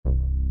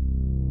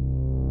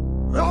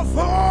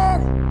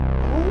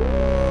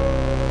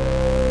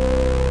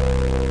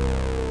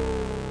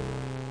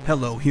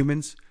Hello,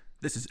 humans.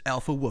 This is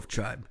Alpha Wolf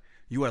Tribe.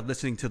 You are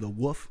listening to The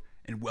Wolf,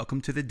 and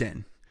welcome to the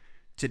den.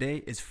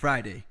 Today is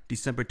Friday,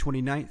 December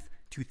 29th,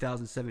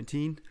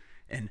 2017,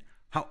 and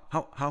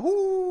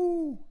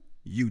how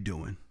you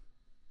doing?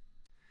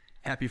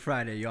 Happy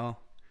Friday, y'all.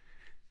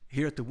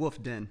 Here at the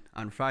Wolf Den,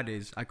 on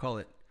Fridays, I call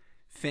it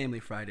Family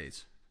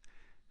Fridays.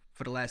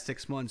 For the last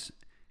 6 months,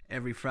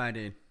 every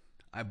Friday,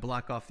 I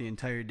block off the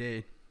entire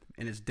day,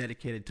 and it's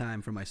dedicated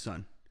time for my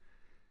son.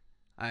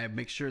 I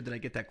make sure that I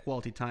get that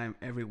quality time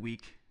every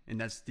week, and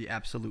that's the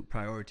absolute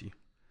priority.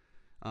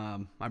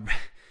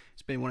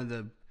 It's been one of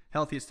the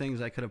healthiest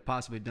things I could have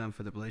possibly done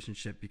for the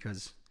relationship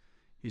because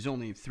he's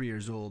only 3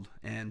 years old,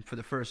 and for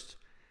the first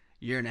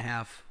year and a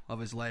half of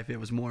his life, it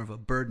was more of a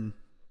burden,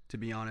 to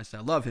be honest.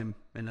 I love him,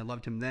 and I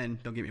loved him then,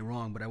 don't get me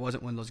wrong, but I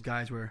wasn't one of those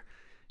guys where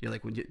you're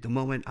like, the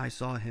moment I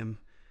saw him,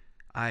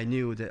 I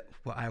knew that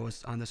what I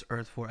was on this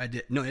earth for. It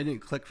didn't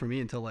click for me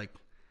until like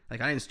I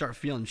didn't start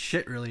feeling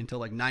shit really until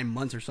like 9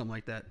 months or something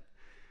like that.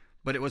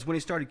 But it was when he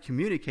started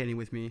communicating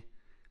with me,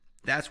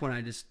 that's when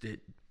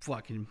it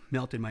fucking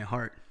melted my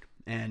heart.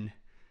 And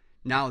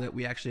now that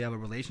we actually have a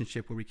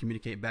relationship where we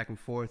communicate back and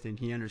forth, and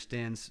he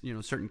understands,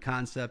 certain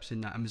concepts,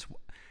 and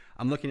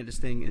I'm looking at this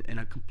thing in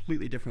a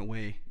completely different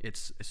way.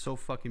 It's so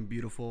fucking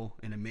beautiful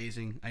and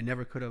amazing. I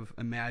never could have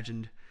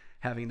imagined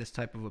having this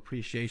type of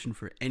appreciation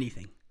for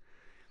anything.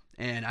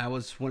 And I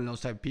was one of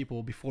those type of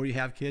people, before you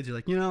have kids, you're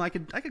like,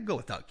 I could go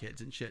without kids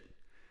and shit.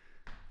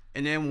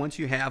 And then once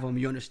you have them,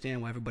 you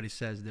understand why everybody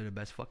says they're the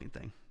best fucking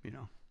thing,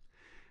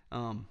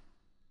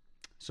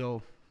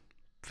 So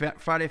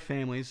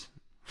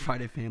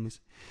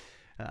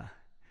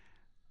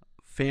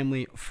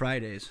Family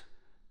Fridays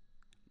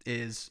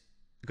is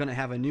going to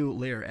have a new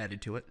layer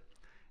added to it.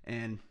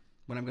 And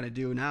what I'm going to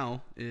do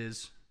now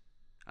is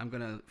I'm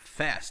going to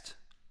fast.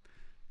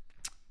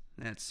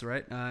 That's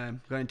right.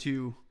 I'm going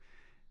to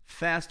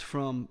fast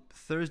from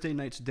Thursday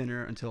night's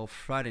dinner until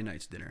Friday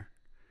night's dinner.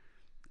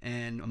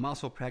 And I'm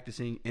also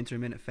practicing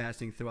intermittent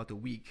fasting throughout the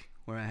week,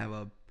 where I have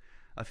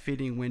a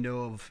feeding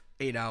window of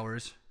 8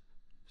 hours.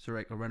 So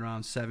right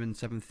around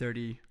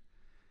 7:30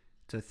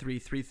 to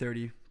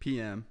 3:30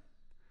 p.m.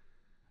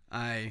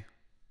 I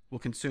will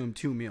consume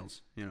 2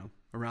 meals,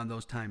 around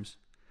those times.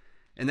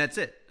 And that's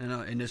it.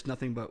 And there's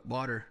nothing but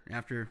water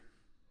after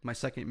my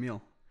second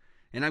meal.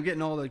 And I'm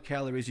getting all the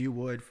calories you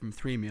would from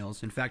 3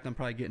 meals. In fact, I'm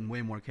probably getting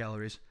way more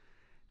calories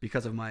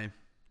because of my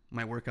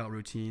workout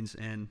routines,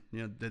 and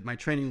my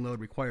training load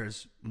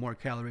requires more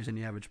calories than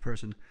the average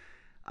person.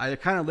 I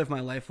kind of live my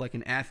life like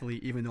an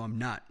athlete, even though I'm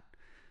not,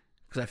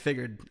 because I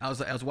figured I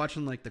was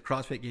watching like the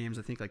CrossFit Games,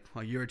 I think like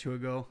a year or two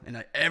ago,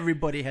 and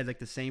everybody had like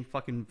the same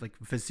fucking like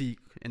physique,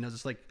 and it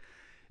was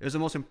the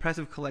most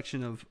impressive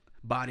collection of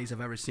bodies I've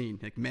ever seen,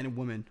 like men and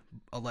women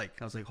alike.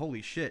 I was like,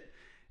 holy shit.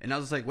 And I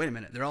was like, wait a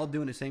minute, they're all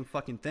doing the same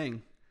fucking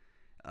thing.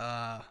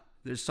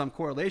 There's some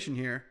correlation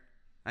here.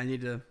 I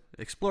need to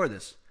explore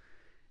this.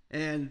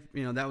 And,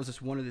 that was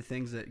just one of the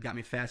things that got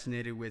me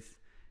fascinated with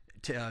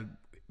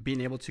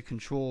being able to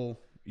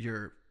control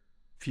your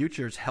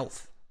future's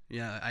health.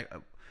 Yeah,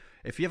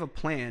 if you have a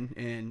plan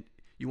and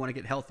you want to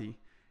get healthy,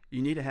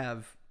 you need to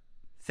have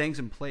things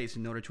in place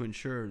in order to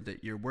ensure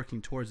that you're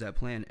working towards that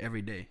plan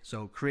every day.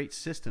 So create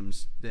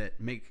systems that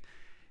make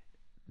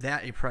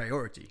that a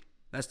priority.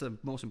 That's the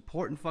most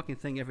important fucking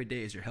thing every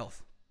day, is your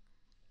health.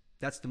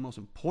 That's the most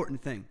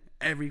important thing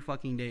every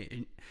fucking day.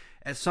 And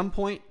at some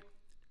point,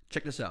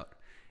 check this out.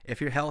 If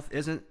your health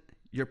isn't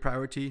your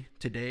priority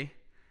today,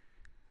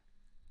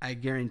 I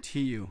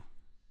guarantee you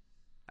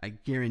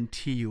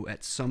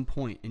at some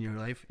point in your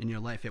life,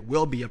 it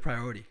will be a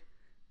priority.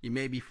 You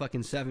may be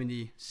fucking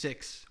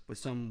 76 with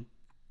some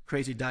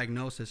crazy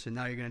diagnosis, and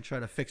now you're going to try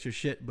to fix your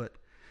shit, but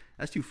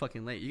that's too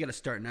fucking late. You got to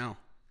start now.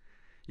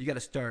 You got to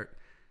start.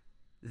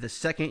 The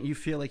second you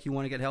feel like you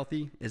want to get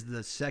healthy is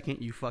the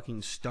second you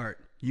fucking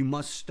start. You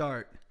must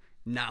start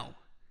now.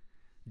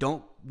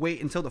 Don't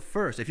wait until the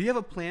first. If you have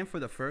a plan for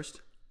the first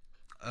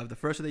of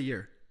the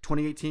year,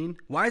 2018,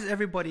 why is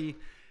everybody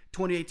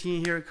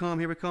 2018, here it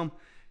come?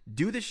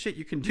 Do this shit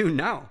you can do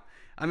now.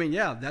 I mean,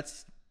 yeah,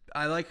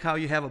 I like how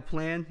you have a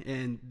plan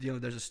and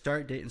there's a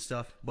start date and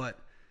stuff, but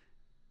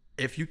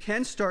if you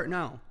can start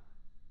now,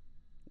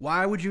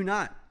 why would you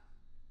not?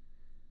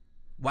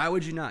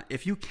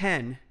 If you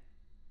can,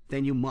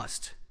 then you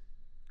must.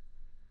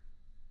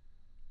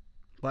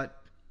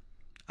 But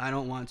I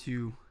don't want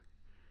to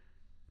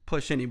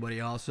push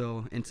anybody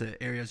also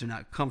into areas they're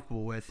not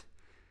comfortable with,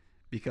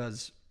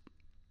 because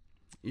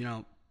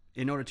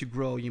in order to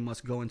grow, you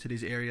must go into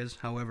these areas.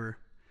 However,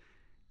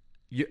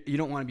 you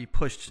don't want to be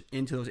pushed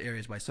into those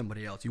areas by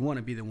somebody else. You want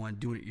to be the one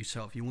doing it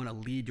yourself. You want to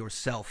lead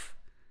yourself.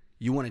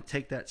 You want to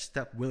take that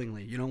step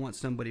willingly. You don't want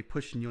somebody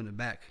pushing you in the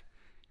back.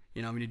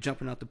 When you're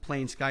jumping out the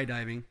plane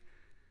skydiving,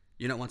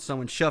 you don't want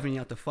someone shoving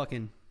you out the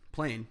fucking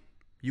plane.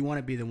 You want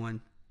to be the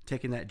one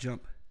taking that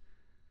jump.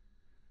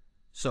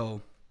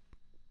 So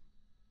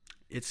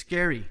it's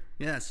scary.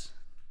 Yes.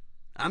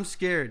 I'm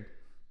scared.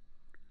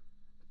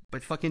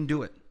 But fucking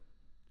do it.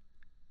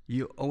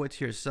 You owe it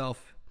to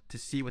yourself to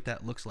see what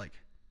that looks like.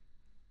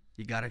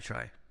 You gotta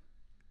try.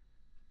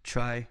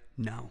 Try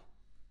now.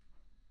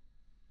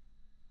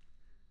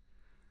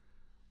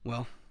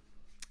 Well,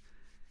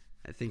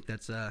 I think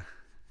that's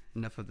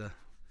enough of the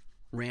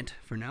rant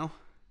for now.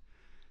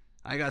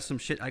 I got some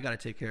shit I gotta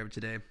take care of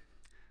today.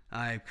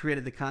 I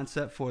created the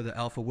concept for the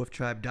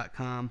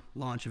alphawolftribe.com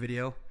launch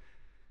video.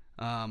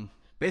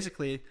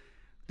 Basically,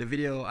 the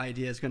video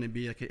idea is going to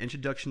be like an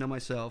introduction to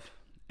myself,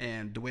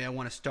 and the way I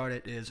want to start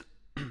it is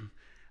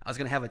I was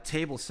going to have a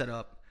table set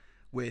up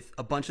with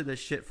a bunch of this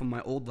shit from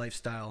my old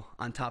lifestyle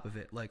on top of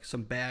it, like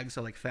some bags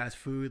of like fast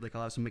food, like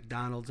I'll have some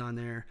McDonald's on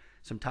there,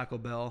 some Taco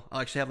Bell.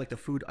 I'll actually have like the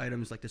food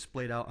items like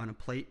displayed out on a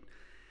plate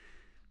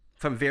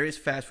from various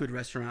fast food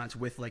restaurants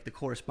with like the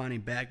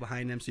corresponding bag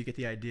behind them, so you get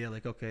the idea,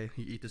 like, okay,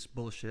 you eat this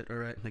bullshit, all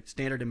right, like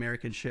standard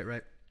American shit,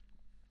 right?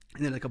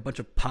 And then like a bunch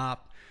of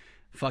pop,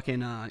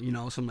 fucking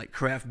some like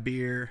craft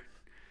beer,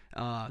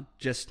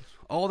 just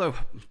all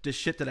the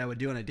shit that I would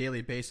do on a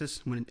daily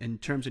basis when in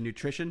terms of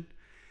nutrition.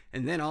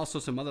 And then also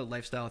some other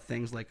lifestyle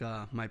things like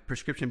my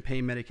prescription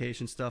pain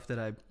medication stuff that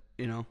I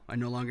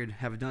no longer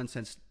have done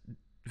since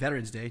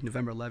Veterans Day,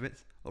 November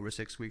 11th, over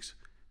 6 weeks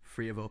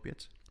free of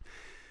opiates.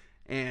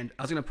 And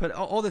I was going to put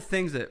all the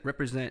things that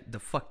represent the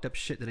fucked up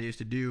shit that I used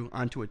to do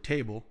onto a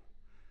table.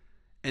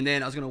 And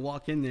then I was going to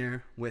walk in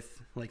there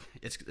with, like,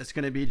 it's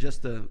going to be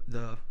just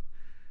the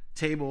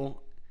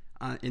table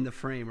in the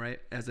frame, right,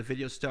 as the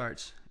video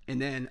starts.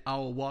 And then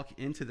I'll walk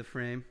into the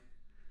frame,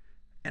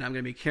 and I'm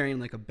going to be carrying,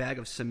 like, a bag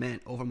of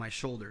cement over my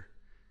shoulder.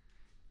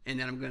 And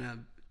then I'm going to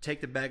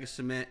take the bag of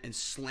cement and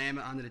slam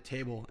it onto the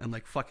table and,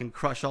 like, fucking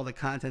crush all the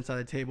contents on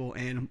the table.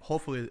 And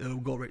hopefully it'll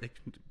go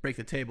break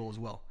the table as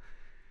well.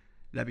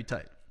 That'd be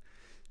tight.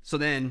 So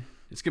then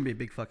it's going to be a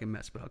big fucking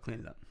mess, but I'll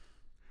clean it up.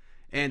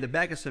 And the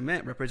bag of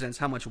cement represents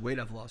how much weight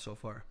I've lost so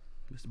far.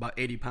 It's about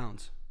 80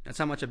 pounds. That's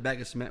how much a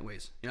bag of cement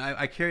weighs.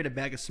 I carried a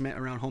bag of cement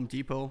around Home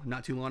Depot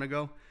not too long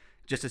ago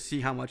just to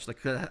see how much,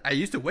 like, 'cause I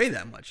used to weigh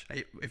that much.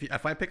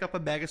 If I pick up a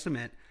bag of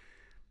cement,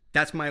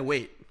 that's my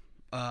weight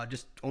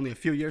just only a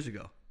few years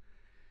ago.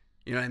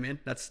 You know what I mean?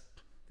 That's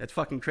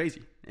fucking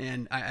crazy.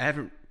 And I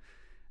haven't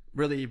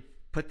really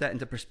put that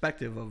into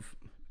perspective of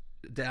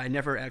that I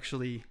never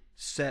actually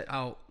set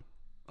out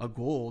a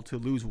goal to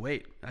lose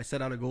weight. I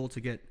set out a goal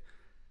to get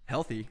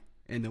healthy,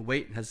 and the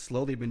weight has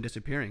slowly been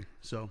disappearing.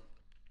 So,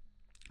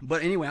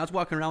 but anyway, I was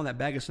walking around with that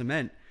bag of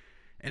cement,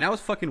 and I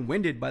was fucking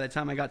winded by the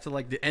time I got to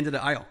like the end of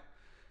the aisle.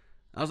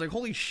 I was like,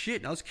 holy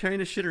shit, I was carrying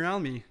this shit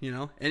around me,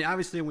 and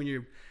obviously when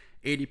you're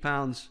 80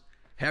 pounds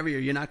heavier,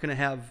 you're not going to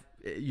have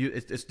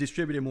it's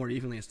distributed more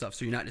evenly and stuff,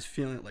 so you're not just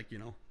feeling it like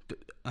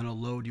on a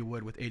load you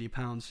would with 80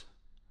 pounds.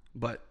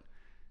 But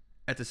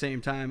at the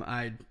same time,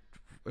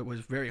 it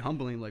was very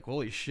humbling, like,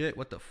 holy shit,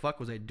 what the fuck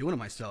was I doing to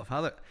myself?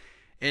 I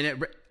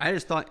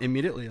just thought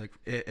immediately,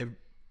 like,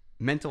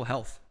 mental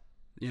health,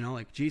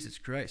 like, Jesus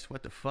Christ,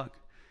 what the fuck?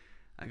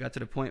 I got to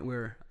the point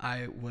where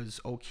I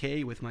was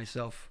okay with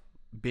myself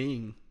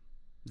being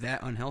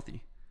that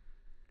unhealthy.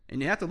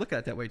 And you have to look at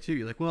it that way too.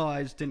 You're like, well,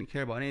 I just didn't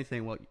care about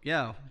anything. Well,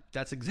 yeah,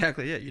 that's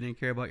exactly it. You didn't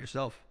care about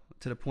yourself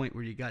to the point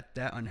where you got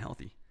that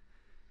unhealthy.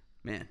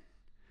 Man.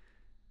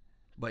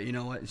 But you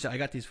know what? So I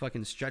got these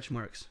fucking stretch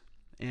marks,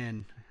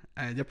 and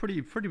they're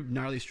pretty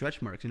gnarly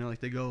stretch marks. Like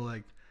they go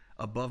like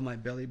above my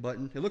belly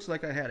button. It looks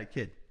like I had a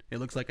kid.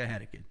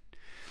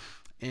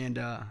 And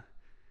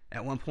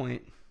at one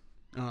point,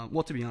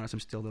 well, to be honest, I'm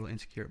still a little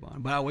insecure about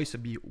them. But I used to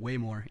be way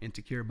more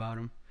insecure about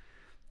them.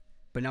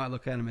 But now I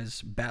look at them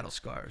as battle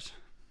scars,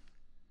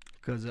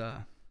 because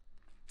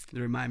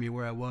they remind me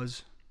where I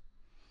was,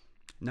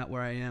 not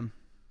where I am,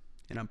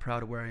 and I'm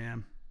proud of where I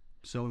am.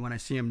 So when I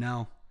see them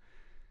now,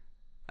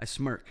 I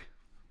smirk,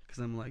 because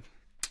I'm like,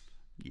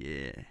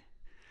 yeah,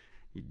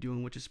 you're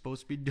doing what you're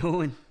supposed to be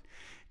doing.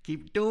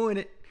 Keep doing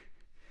it.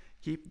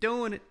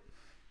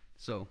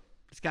 So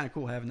it's kind of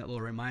cool having that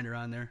little reminder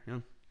on there.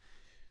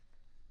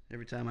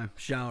 Every time I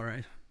shower,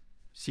 I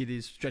see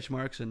these stretch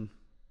marks, and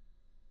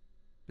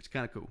it's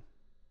kind of cool.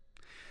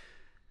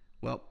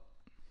 Well,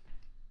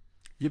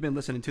 you've been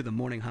listening to The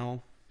Morning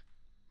Howl.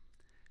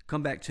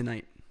 Come back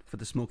tonight for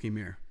The Smoky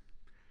Mirror.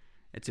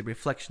 It's a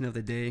reflection of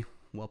the day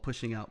while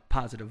pushing out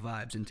positive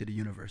vibes into the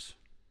universe.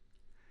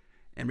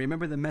 And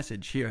remember the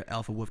message here at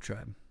Alpha Wolf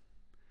Tribe.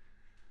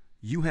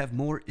 You have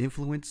more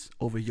influence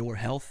over your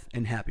health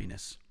and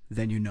happiness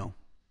than you know.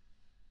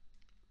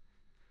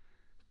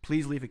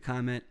 Please leave a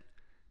comment.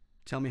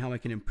 Tell me how I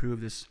can improve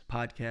this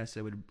podcast.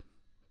 That would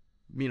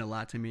mean a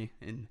lot to me.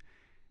 And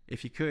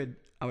if you could,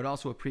 I would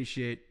also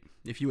appreciate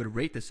if you would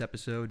rate this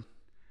episode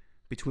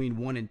between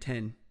 1 and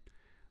 10,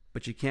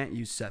 but you can't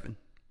use 7.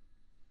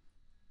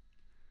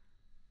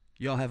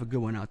 Y'all have a good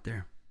one out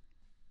there.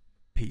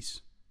 Peace.